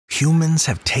Humans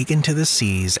have taken to the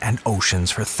seas and oceans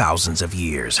for thousands of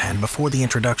years, and before the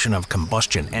introduction of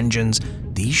combustion engines,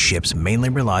 these ships mainly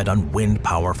relied on wind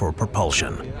power for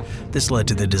propulsion. This led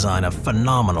to the design of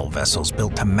phenomenal vessels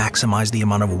built to maximize the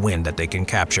amount of wind that they can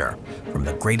capture. From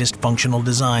the greatest functional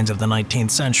designs of the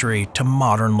 19th century to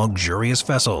modern luxurious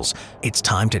vessels, it's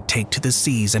time to take to the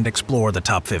seas and explore the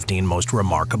top 15 most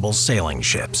remarkable sailing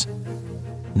ships.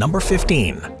 Number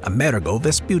 15. Amerigo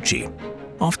Vespucci.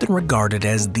 Often regarded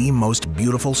as the most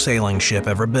beautiful sailing ship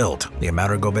ever built, the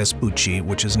Amerigo Vespucci,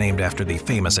 which is named after the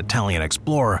famous Italian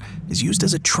explorer, is used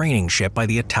as a training ship by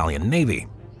the Italian Navy.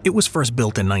 It was first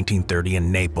built in 1930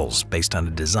 in Naples, based on a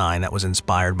design that was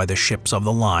inspired by the ships of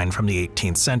the line from the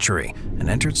 18th century, and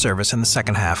entered service in the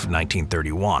second half of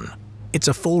 1931. It's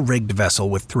a full-rigged vessel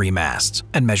with 3 masts,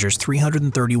 and measures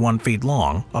 331 feet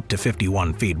long, up to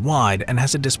 51 feet wide, and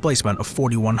has a displacement of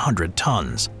 4,100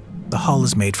 tons. The hull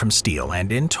is made from steel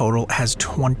and in total has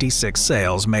 26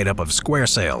 sails made up of square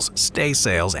sails, stay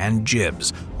sails, and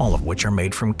jibs, all of which are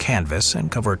made from canvas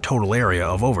and cover a total area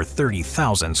of over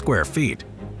 30,000 square feet.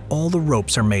 All the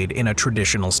ropes are made in a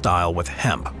traditional style with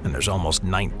hemp, and there's almost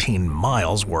 19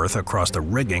 miles worth across the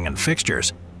rigging and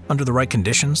fixtures. Under the right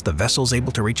conditions, the vessel is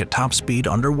able to reach a top speed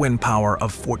under wind power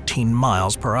of 14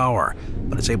 miles per hour,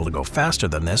 but it's able to go faster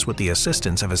than this with the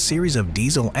assistance of a series of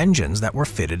diesel engines that were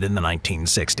fitted in the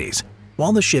 1960s.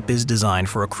 While the ship is designed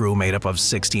for a crew made up of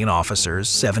 16 officers,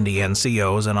 70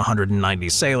 NCOs, and 190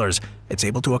 sailors, it's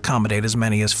able to accommodate as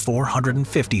many as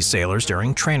 450 sailors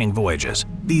during training voyages.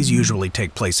 These usually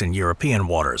take place in European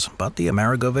waters, but the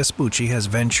Amerigo Vespucci has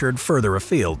ventured further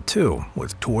afield too,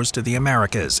 with tours to the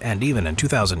Americas and even in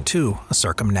 2002, a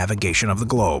circumnavigation of the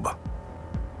globe.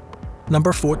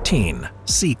 Number 14.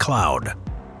 Sea Cloud.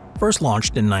 First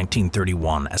launched in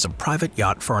 1931 as a private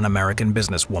yacht for an American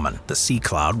businesswoman, the Sea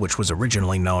Cloud, which was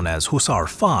originally known as Hussar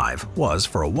 5, was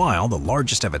for a while the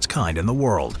largest of its kind in the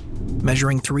world.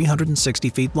 Measuring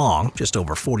 360 feet long, just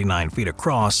over 49 feet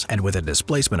across, and with a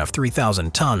displacement of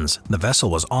 3,000 tons, the vessel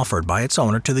was offered by its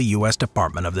owner to the U.S.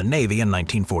 Department of the Navy in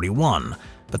 1941.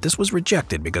 But this was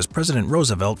rejected because President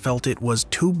Roosevelt felt it was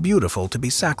too beautiful to be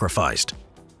sacrificed.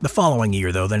 The following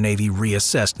year, though, the Navy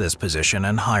reassessed this position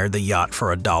and hired the yacht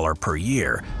for $1 per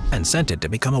year and sent it to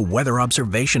become a weather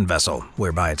observation vessel,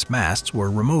 whereby its masts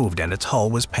were removed and its hull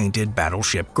was painted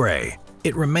battleship gray.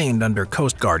 It remained under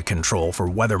Coast Guard control for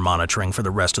weather monitoring for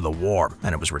the rest of the war,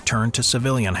 and it was returned to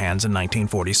civilian hands in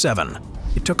 1947.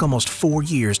 It took almost 4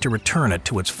 years to return it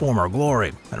to its former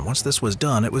glory, and once this was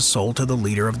done, it was sold to the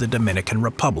leader of the Dominican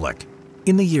Republic.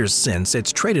 In the years since,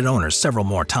 it's traded owners several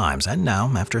more times, and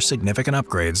now, after significant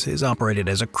upgrades, is operated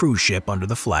as a cruise ship under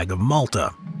the flag of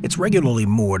Malta. It's regularly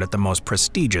moored at the most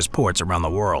prestigious ports around the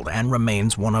world and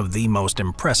remains one of the most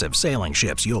impressive sailing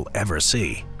ships you'll ever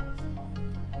see.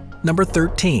 Number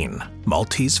 13.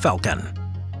 Maltese Falcon.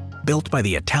 Built by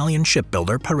the Italian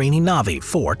shipbuilder Perini Navi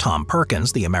for Tom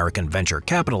Perkins, the American venture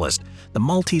capitalist, the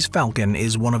Maltese Falcon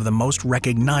is one of the most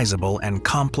recognizable and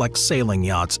complex sailing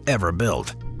yachts ever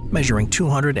built. Measuring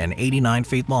 289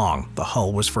 feet long, the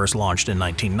hull was first launched in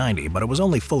 1990, but it was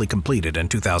only fully completed in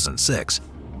 2006.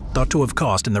 Thought to have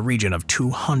cost in the region of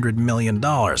 $200 million,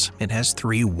 it has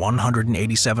 3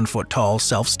 187-foot-tall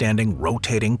self-standing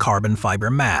rotating carbon fiber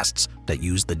masts that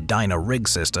use the Dyna rig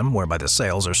system, whereby the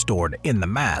sails are stored in the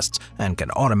masts and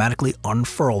can automatically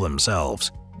unfurl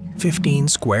themselves. 15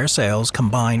 square sails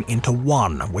combine into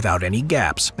one without any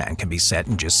gaps and can be set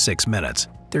in just 6 minutes.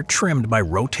 They're trimmed by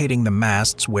rotating the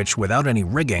masts, which, without any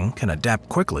rigging, can adapt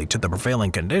quickly to the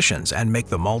prevailing conditions and make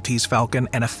the Maltese Falcon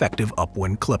an effective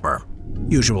upwind clipper.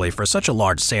 Usually, for such a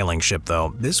large sailing ship,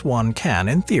 though, this one can,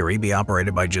 in theory, be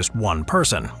operated by just one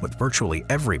person, with virtually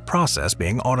every process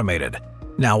being automated.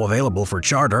 Now available for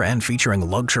charter and featuring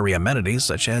luxury amenities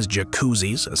such as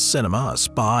jacuzzis, a cinema, a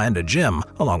spa, and a gym,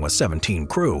 along with 17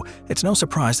 crew, it's no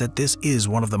surprise that this is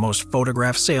one of the most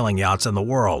photographed sailing yachts in the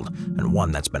world, and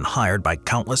one that's been hired by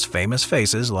countless famous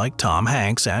faces like Tom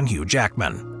Hanks and Hugh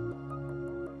Jackman.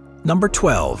 Number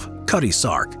 12. Cutty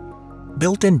Sark.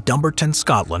 Built in Dumbarton,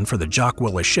 Scotland for the Jock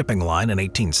Willis shipping line in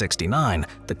 1869,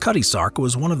 the Cutty Sark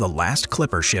was one of the last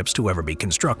clipper ships to ever be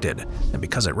constructed, and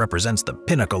because it represents the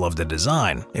pinnacle of the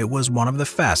design, it was one of the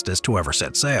fastest to ever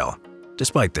set sail.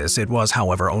 Despite this, it was,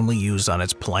 however, only used on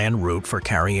its planned route for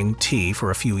carrying tea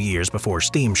for a few years before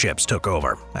steamships took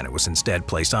over, and it was instead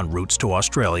placed on routes to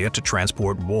Australia to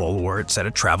transport wool, where it set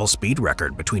a travel speed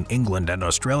record between England and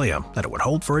Australia that it would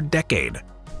hold for a decade.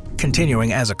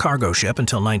 Continuing as a cargo ship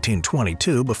until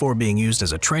 1922 before being used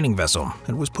as a training vessel,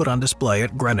 it was put on display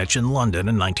at Greenwich in London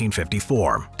in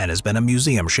 1954 and has been a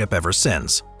museum ship ever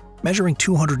since. Measuring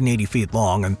 280 feet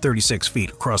long and 36 feet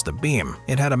across the beam,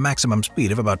 it had a maximum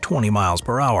speed of about 20 miles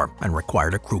per hour and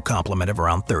required a crew complement of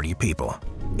around 30 people.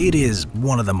 It is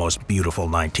one of the most beautiful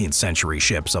 19th century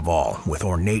ships of all, with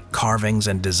ornate carvings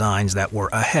and designs that were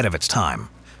ahead of its time,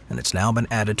 and it's now been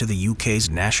added to the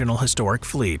UK's National Historic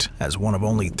Fleet as one of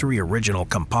only 3 original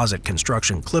composite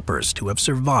construction clippers to have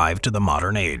survived to the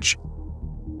modern age.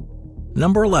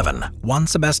 Number 11. Juan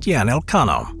Sebastián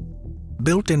Elcano.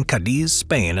 Built in Cadiz,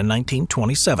 Spain in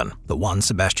 1927, the Juan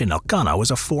Sebastián Elcano is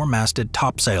a 4-masted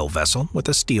topsail vessel with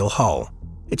a steel hull.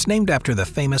 It's named after the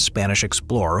famous Spanish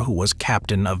explorer who was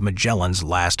captain of Magellan's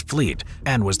last fleet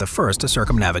and was the first to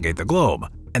circumnavigate the globe.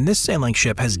 And this sailing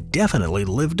ship has definitely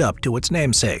lived up to its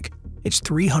namesake. It's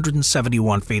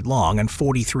 371 feet long and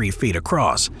 43 feet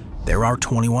across. There are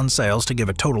 21 sails to give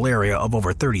a total area of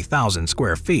over 30,000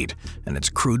 square feet, and it's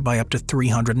crewed by up to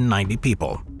 390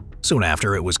 people. Soon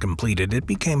after it was completed, it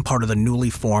became part of the newly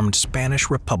formed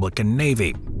Spanish Republican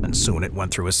Navy, and soon it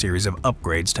went through a series of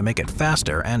upgrades to make it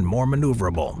faster and more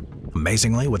maneuverable.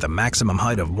 Amazingly, with a maximum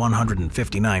height of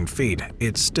 159 feet,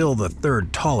 it's still the 3rd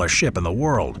tallest ship in the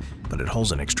world, but it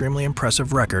holds an extremely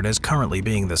impressive record as currently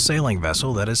being the sailing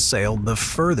vessel that has sailed the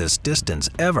furthest distance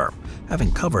ever,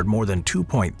 having covered more than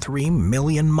 2.3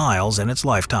 million miles in its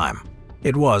lifetime.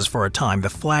 It was, for a time,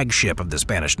 the flagship of the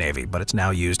Spanish Navy, but it's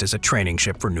now used as a training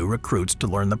ship for new recruits to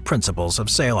learn the principles of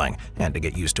sailing and to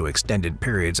get used to extended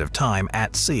periods of time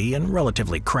at sea in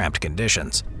relatively cramped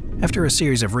conditions. After a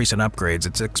series of recent upgrades,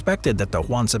 it's expected that the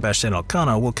Juan Sebastián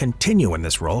Elcano will continue in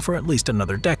this role for at least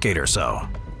another decade or so.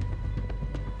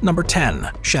 Number 10.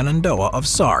 Shenandoah of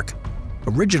Sark.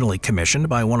 Originally commissioned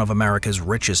by one of America's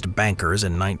richest bankers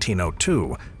in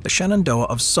 1902, the Shenandoah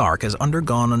of Sark has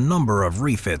undergone a number of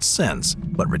refits since,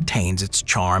 but retains its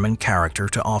charm and character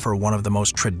to offer one of the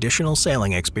most traditional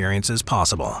sailing experiences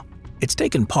possible. It's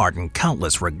taken part in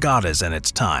countless regattas in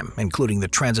its time, including the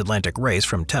transatlantic race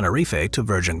from Tenerife to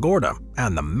Virgin Gorda,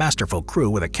 and the masterful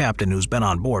crew with a captain who's been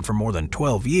on board for more than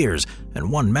 12 years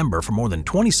and one member for more than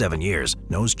 27 years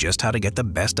knows just how to get the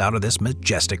best out of this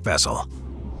majestic vessel.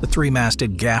 The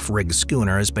 3-masted gaff-rigged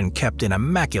schooner has been kept in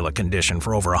immaculate condition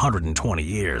for over 120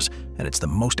 years, and it's the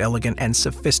most elegant and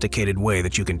sophisticated way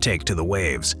that you can take to the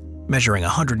waves. Measuring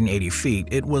 180 feet,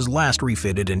 it was last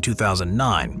refitted in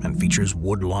 2009 and features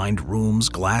wood-lined rooms,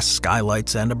 glass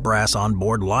skylights, and a brass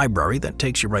onboard library that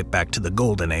takes you right back to the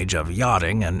golden age of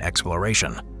yachting and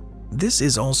exploration. This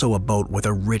is also a boat with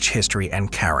a rich history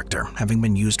and character, having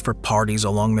been used for parties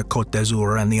along the Côte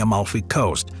d'Azur and the Amalfi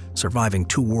Coast, surviving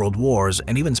 2 world wars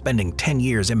and even spending 10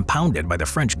 years impounded by the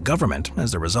French government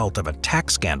as the result of a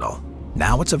tax scandal.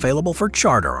 Now it's available for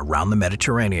charter around the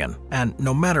Mediterranean, and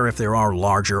no matter if there are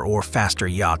larger or faster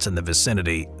yachts in the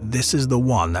vicinity, this is the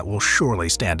one that will surely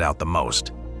stand out the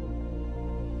most.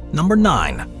 Number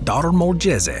 9. Dar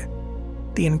Molgese.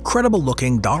 The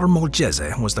incredible-looking Dar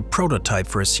Molgese was the prototype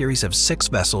for a series of 6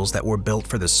 vessels that were built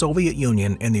for the Soviet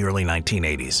Union in the early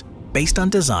 1980s. Based on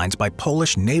designs by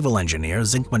Polish naval engineer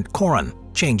Zygmunt Koren,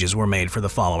 changes were made for the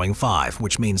following 5,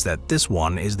 which means that this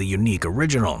one is the unique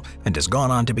original and has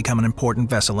gone on to become an important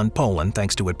vessel in Poland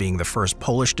thanks to it being the first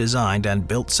Polish-designed and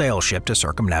built sail ship to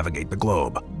circumnavigate the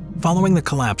globe. Following the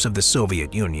collapse of the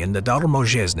Soviet Union, the Dar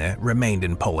Molgese remained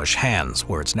in Polish hands,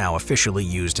 where it's now officially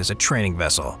used as a training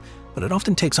vessel, but it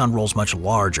often takes on roles much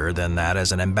larger than that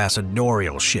as an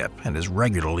ambassadorial ship and is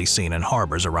regularly seen in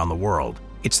harbors around the world.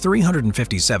 It's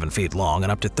 357 feet long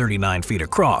and up to 39 feet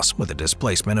across, with a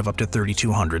displacement of up to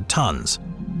 3,200 tons.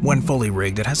 When fully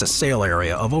rigged, it has a sail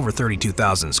area of over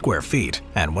 32,000 square feet,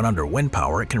 and when under wind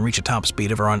power, it can reach a top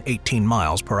speed of around 18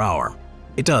 miles per hour.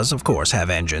 It does, of course, have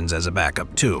engines as a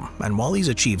backup too, and while these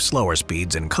achieve slower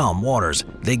speeds in calm waters,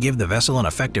 they give the vessel an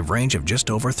effective range of just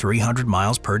over 300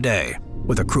 miles per day.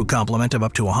 With a crew complement of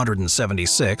up to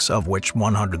 176, of which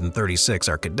 136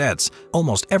 are cadets,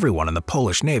 almost everyone in the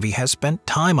Polish Navy has spent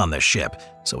time on this ship,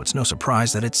 so it's no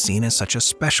surprise that it's seen as such a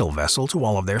special vessel to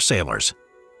all of their sailors.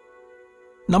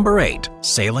 Number 8.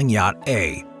 Sailing Yacht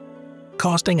A.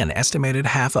 Costing an estimated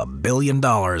 $500 million,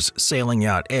 Sailing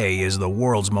Yacht A is the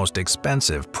world's most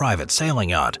expensive private sailing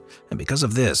yacht, and because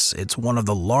of this, it's one of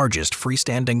the largest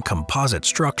freestanding composite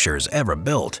structures ever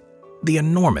built. The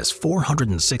enormous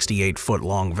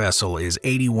 468-foot-long vessel is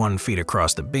 81 feet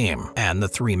across the beam, and the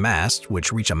 3 masts,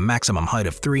 which reach a maximum height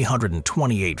of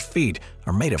 328 feet,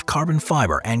 are made of carbon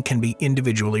fiber and can be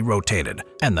individually rotated,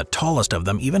 and the tallest of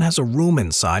them even has a room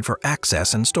inside for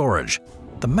access and storage.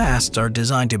 The masts are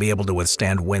designed to be able to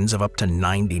withstand winds of up to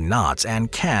 90 knots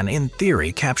and can, in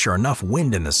theory, capture enough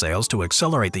wind in the sails to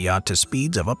accelerate the yacht to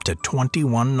speeds of up to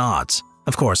 21 knots.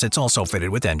 Of course, it's also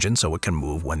fitted with engines so it can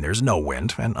move when there's no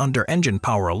wind, and under engine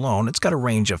power alone, it's got a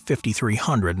range of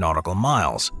 5,300 nautical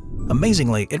miles.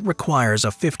 Amazingly, it requires a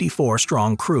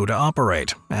 54-strong crew to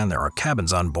operate, and there are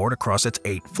cabins on board across its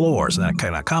 8 floors that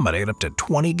can accommodate up to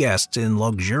 20 guests in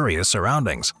luxurious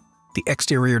surroundings. The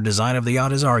exterior design of the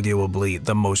yacht is arguably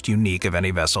the most unique of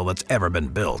any vessel that's ever been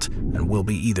built, and will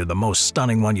be either the most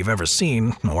stunning one you've ever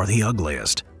seen or the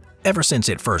ugliest. Ever since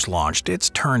it first launched,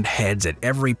 it's turned heads at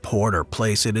every port or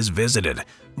place it has visited.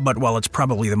 But while it's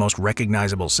probably the most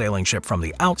recognizable sailing ship from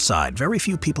the outside, very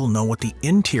few people know what the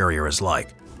interior is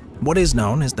like. What is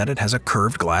known is that it has a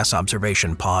curved glass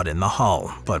observation pod in the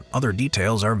hull, but other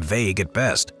details are vague at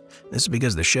best. This is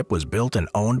because the ship was built and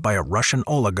owned by a Russian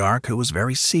oligarch who was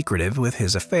very secretive with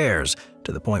his affairs,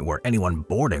 to the point where anyone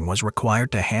boarding was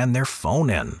required to hand their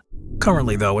phone in.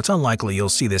 Currently, though, it's unlikely you'll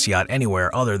see this yacht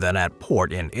anywhere other than at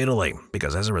port in Italy,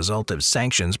 because as a result of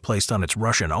sanctions placed on its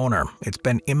Russian owner, it's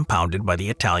been impounded by the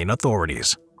Italian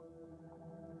authorities.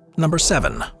 Number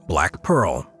 7. Black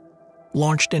Pearl.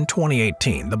 Launched in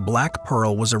 2018, the Black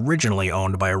Pearl was originally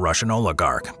owned by a Russian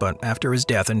oligarch, but after his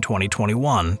death in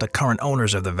 2021, the current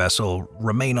owners of the vessel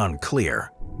remain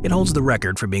unclear. It holds the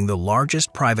record for being the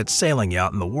largest private sailing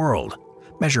yacht in the world.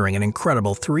 Measuring an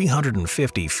incredible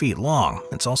 350 feet long,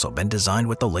 it's also been designed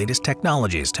with the latest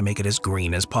technologies to make it as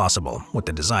green as possible, with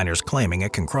the designers claiming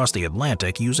it can cross the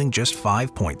Atlantic using just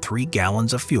 5.3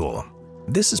 gallons of fuel.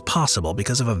 This is possible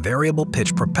because of a variable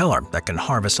pitch propeller that can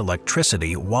harvest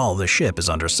electricity while the ship is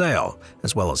under sail,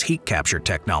 as well as heat capture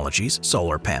technologies,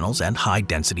 solar panels, and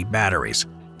high-density batteries.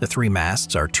 The 3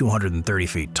 masts are 230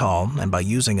 feet tall, and by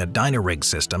using a dyno-rig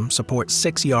system, support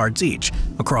 6 yards each,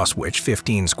 across which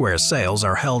 15 square sails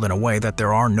are held in a way that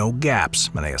there are no gaps,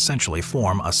 and they essentially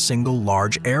form a single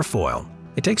large airfoil.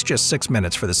 It takes just 6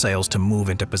 minutes for the sails to move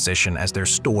into position as they're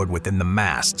stored within the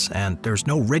masts, and there's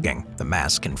no rigging. The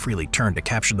masts can freely turn to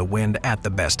capture the wind at the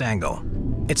best angle.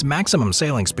 Its maximum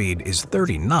sailing speed is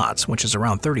 30 knots, which is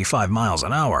around 35 miles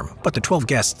an hour, but the 12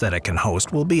 guests that it can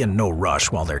host will be in no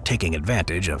rush while they're taking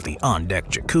advantage of the on-deck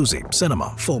jacuzzi,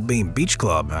 cinema, full-beam beach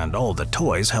club, and all the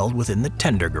toys held within the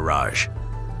tender garage.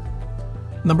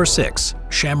 Number 6.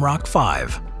 Shamrock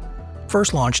 5.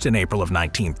 First launched in April of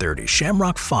 1930,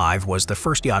 Shamrock 5 was the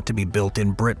first yacht to be built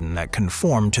in Britain that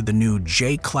conformed to the new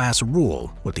J-Class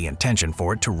rule, with the intention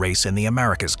for it to race in the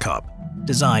America's Cup.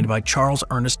 Designed by Charles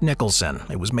Ernest Nicholson,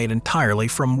 it was made entirely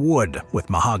from wood, with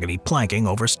mahogany planking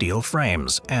over steel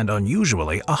frames, and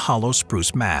unusually a hollow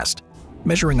spruce mast.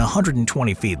 Measuring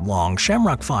 120 feet long,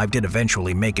 Shamrock 5 did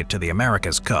eventually make it to the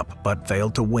America's Cup, but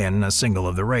failed to win a single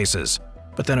of the races.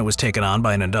 But then it was taken on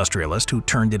by an industrialist who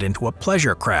turned it into a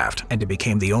pleasure craft, and it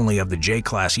became the only of the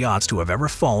J-Class yachts to have ever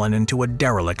fallen into a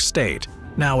derelict state.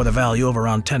 Now, with a value of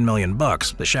around $10 million,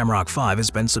 the Shamrock 5 has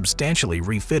been substantially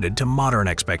refitted to modern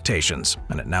expectations,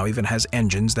 and it now even has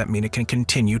engines that mean it can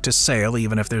continue to sail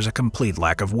even if there's a complete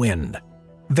lack of wind.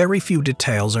 Very few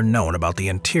details are known about the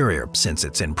interior since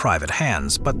it's in private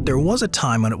hands, but there was a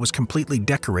time when it was completely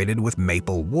decorated with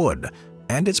maple wood,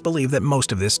 and it's believed that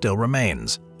most of this still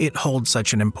remains. It holds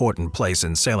such an important place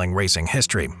in sailing racing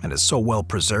history and is so well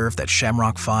preserved that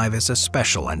Shamrock 5 is a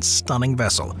special and stunning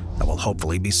vessel that will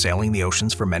hopefully be sailing the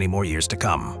oceans for many more years to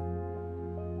come.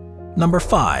 Number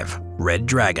 5. Red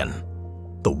Dragon.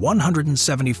 The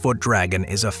 170-foot Dragon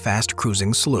is a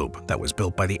fast-cruising sloop that was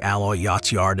built by the Alloy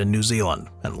Yachts Yard in New Zealand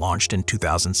and launched in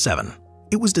 2007.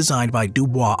 It was designed by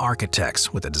Dubois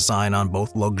Architects with a design on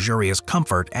both luxurious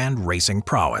comfort and racing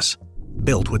prowess.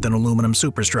 Built with an aluminum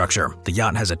superstructure, the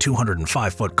yacht has a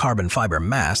 205-foot carbon fiber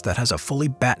mast that has a fully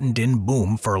battened-in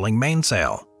boom furling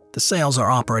mainsail. The sails are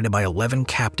operated by 11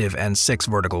 captive and 6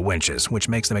 vertical winches, which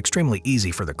makes them extremely easy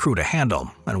for the crew to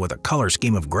handle, and with a color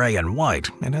scheme of gray and white,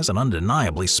 it has an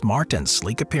undeniably smart and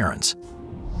sleek appearance.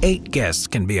 8 guests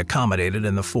can be accommodated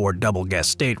in the 4 double-guest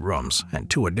staterooms, and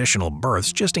 2 additional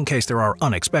berths just in case there are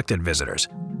unexpected visitors.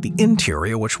 The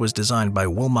interior, which was designed by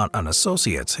Wilmot &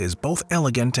 Associates, is both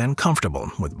elegant and comfortable,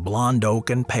 with blonde oak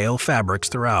and pale fabrics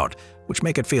throughout, which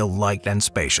make it feel light and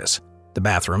spacious. The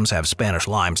bathrooms have Spanish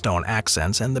limestone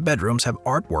accents, and the bedrooms have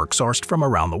artwork sourced from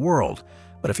around the world.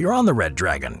 But if you're on the Red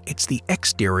Dragon, it's the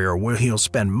exterior where you'll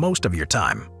spend most of your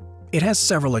time. It has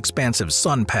several expansive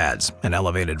sun pads, an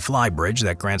elevated flybridge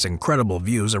that grants incredible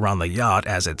views around the yacht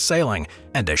as it's sailing,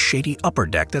 and a shady upper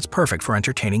deck that's perfect for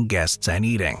entertaining guests and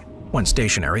eating. When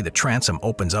stationary, the transom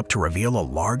opens up to reveal a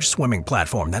large swimming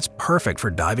platform that's perfect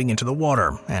for diving into the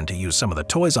water and to use some of the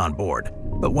toys on board.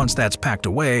 But once that's packed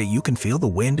away, you can feel the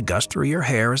wind gust through your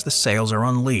hair as the sails are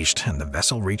unleashed and the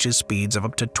vessel reaches speeds of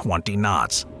up to 20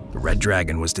 knots. The Red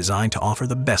Dragon was designed to offer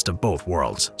the best of both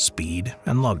worlds, speed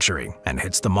and luxury, and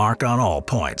hits the mark on all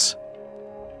points.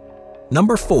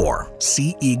 Number 4.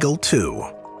 Sea Eagle II.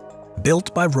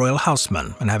 Built by Royal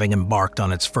Houseman and having embarked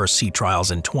on its first sea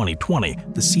trials in 2020,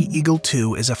 the Sea Eagle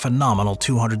II is a phenomenal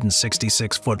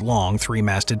 266-foot-long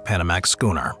three-masted Panamax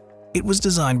schooner. It was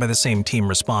designed by the same team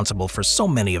responsible for so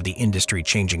many of the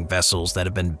industry-changing vessels that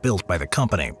have been built by the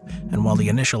company, and while the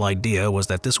initial idea was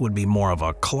that this would be more of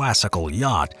a classical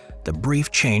yacht, the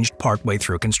brief changed partway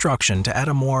through construction to add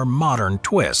a more modern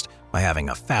twist by having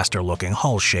a faster-looking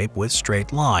hull shape with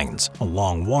straight lines, a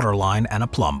long waterline, and a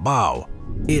plumb bow.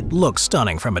 It looks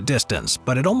stunning from a distance,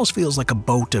 but it almost feels like a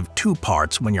boat of two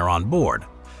parts when you're on board.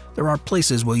 There are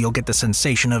places where you'll get the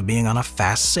sensation of being on a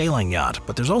fast sailing yacht,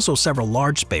 but there's also several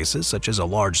large spaces, such as a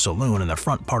large saloon in the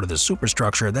front part of the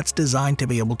superstructure that's designed to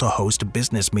be able to host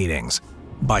business meetings.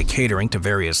 By catering to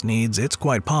various needs, it's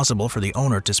quite possible for the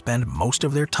owner to spend most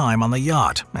of their time on the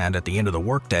yacht, and at the end of the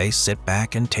workday, sit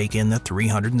back and take in the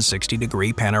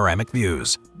 360-degree panoramic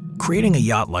views. Creating a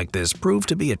yacht like this proved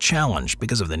to be a challenge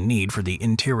because of the need for the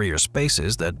interior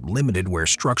spaces that limited where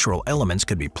structural elements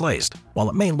could be placed. While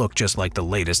it may look just like the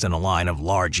latest in a line of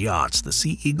large yachts, the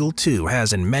Sea Eagle II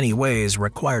has in many ways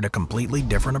required a completely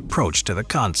different approach to the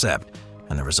concept,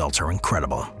 and the results are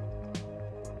incredible.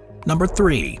 Number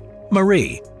 3.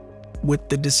 Marie. With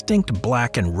the distinct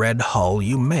black and red hull,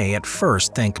 you may at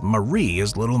first think Marie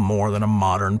is little more than a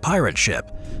modern pirate ship,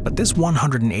 but this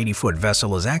 180-foot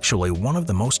vessel is actually one of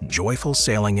the most joyful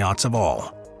sailing yachts of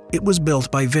all. It was built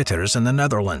by Witters in the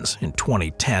Netherlands in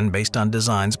 2010 based on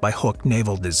designs by Hook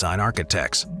Naval Design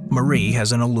Architects. Marie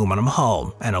has an aluminum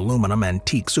hull, an aluminum and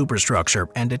teak superstructure,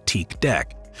 and a teak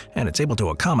deck, and it's able to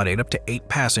accommodate up to 8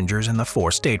 passengers in the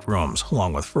 4 staterooms,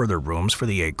 along with further rooms for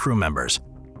the 8 crew members.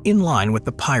 In line with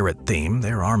the pirate theme,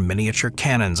 there are miniature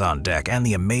cannons on deck, and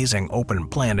the amazing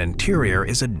open-plan interior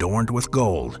is adorned with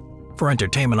gold. For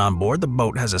entertainment on board, the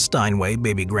boat has a Steinway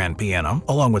baby grand piano,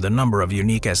 along with a number of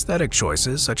unique aesthetic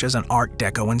choices such as an Art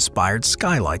Deco-inspired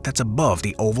skylight that's above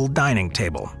the oval dining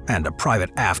table, and a private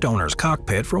aft owner's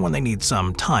cockpit for when they need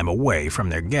some time away from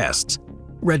their guests.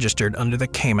 Registered under the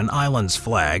Cayman Islands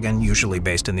flag and usually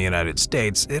based in the United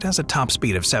States, it has a top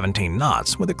speed of 17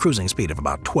 knots with a cruising speed of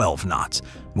about 12 knots,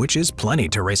 which is plenty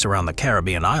to race around the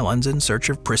Caribbean islands in search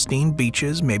of pristine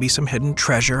beaches, maybe some hidden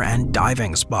treasure, and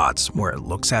diving spots where it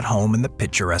looks at home in the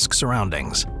picturesque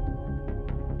surroundings.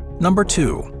 Number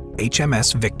 2.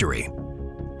 HMS Victory.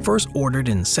 First ordered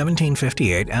in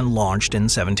 1758 and launched in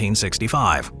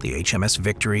 1765, the HMS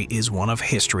Victory is one of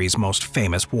history's most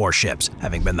famous warships,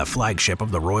 having been the flagship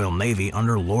of the Royal Navy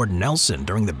under Lord Nelson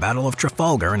during the Battle of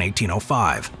Trafalgar in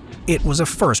 1805. It was a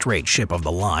first-rate ship of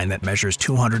the line that measures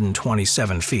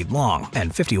 227 feet long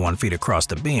and 51 feet across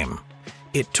the beam.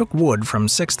 It took wood from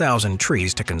 6,000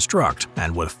 trees to construct,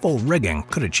 and with full rigging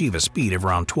could achieve a speed of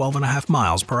around 12.5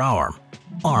 miles per hour.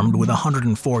 Armed with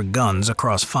 104 guns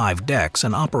across 5 decks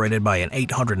and operated by an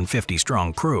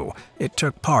 850-strong crew, it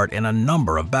took part in a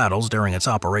number of battles during its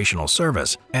operational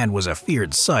service and was a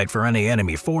feared sight for any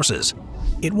enemy forces.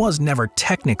 It was never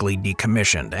technically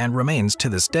decommissioned and remains to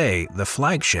this day the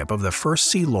flagship of the first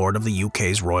Sea Lord of the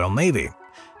UK's Royal Navy.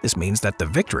 This means that the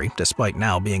Victory, despite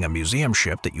now being a museum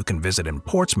ship that you can visit in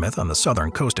Portsmouth on the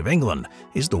southern coast of England,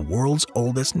 is the world's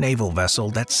oldest naval vessel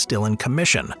that's still in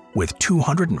commission, with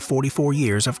 244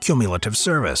 years of cumulative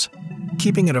service.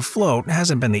 Keeping it afloat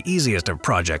hasn't been the easiest of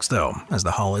projects though, as the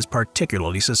hull is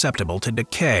particularly susceptible to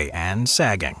decay and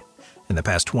sagging. In the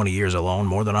past 20 years alone,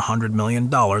 more than $100 million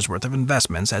worth of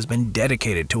investments has been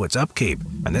dedicated to its upkeep,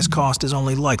 and this cost is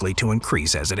only likely to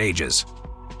increase as it ages.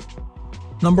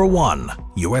 Number 1.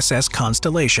 USS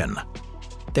Constellation.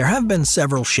 There have been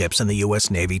several ships in the U.S.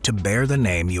 Navy to bear the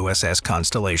name USS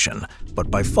Constellation,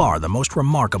 but by far the most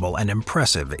remarkable and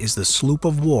impressive is the sloop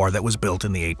of war that was built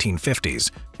in the 1850s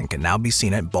and can now be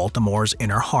seen at Baltimore's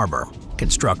Inner Harbor.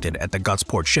 Constructed at the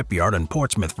Gulfport Shipyard in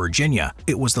Portsmouth, Virginia,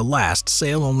 it was the last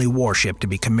sail-only warship to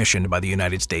be commissioned by the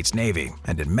United States Navy,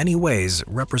 and in many ways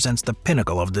represents the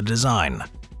pinnacle of the design.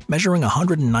 Measuring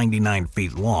 199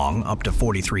 feet long, up to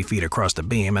 43 feet across the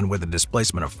beam, and with a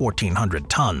displacement of 1,400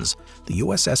 tons, the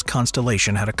USS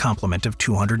Constellation had a complement of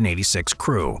 286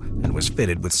 crew and was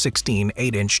fitted with 16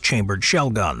 8-inch chambered shell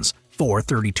guns, 4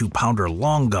 32-pounder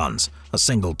long guns, a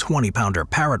single 20-pounder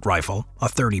Parrott rifle, a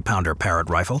 30-pounder Parrott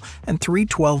rifle, and 3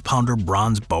 12-pounder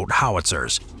bronze boat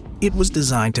howitzers. It was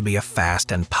designed to be a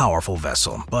fast and powerful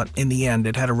vessel, but in the end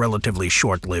it had a relatively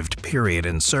short-lived period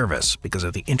in service because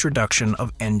of the introduction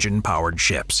of engine-powered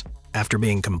ships. After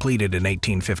being completed in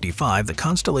 1855, the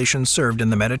Constellation served in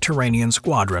the Mediterranean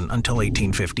Squadron until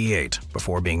 1858,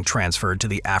 before being transferred to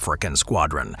the African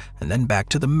Squadron, and then back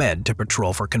to the Med to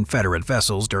patrol for Confederate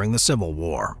vessels during the Civil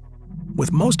War.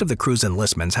 With most of the crew's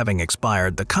enlistments having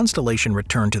expired, the Constellation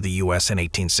returned to the U.S. in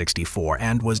 1864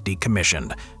 and was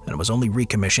decommissioned, and was only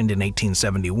recommissioned in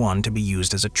 1871 to be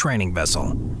used as a training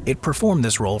vessel. It performed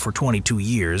this role for 22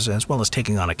 years, as well as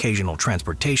taking on occasional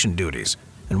transportation duties.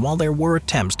 And while there were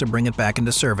attempts to bring it back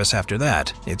into service after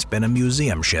that, it's been a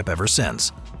museum ship ever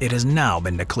since. It has now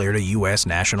been declared a U.S.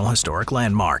 National Historic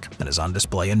Landmark and is on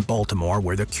display in Baltimore,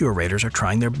 where the curators are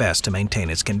trying their best to maintain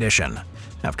its condition.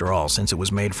 After all, since it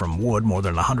was made from wood more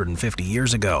than 150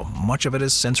 years ago, much of it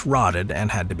has since rotted and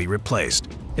had to be replaced.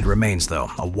 It remains, though,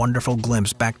 a wonderful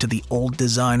glimpse back to the old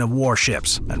design of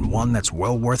warships, and one that's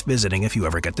well worth visiting if you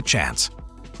ever get the chance.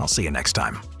 I'll see you next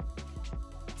time.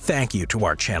 Thank you to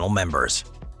our channel members.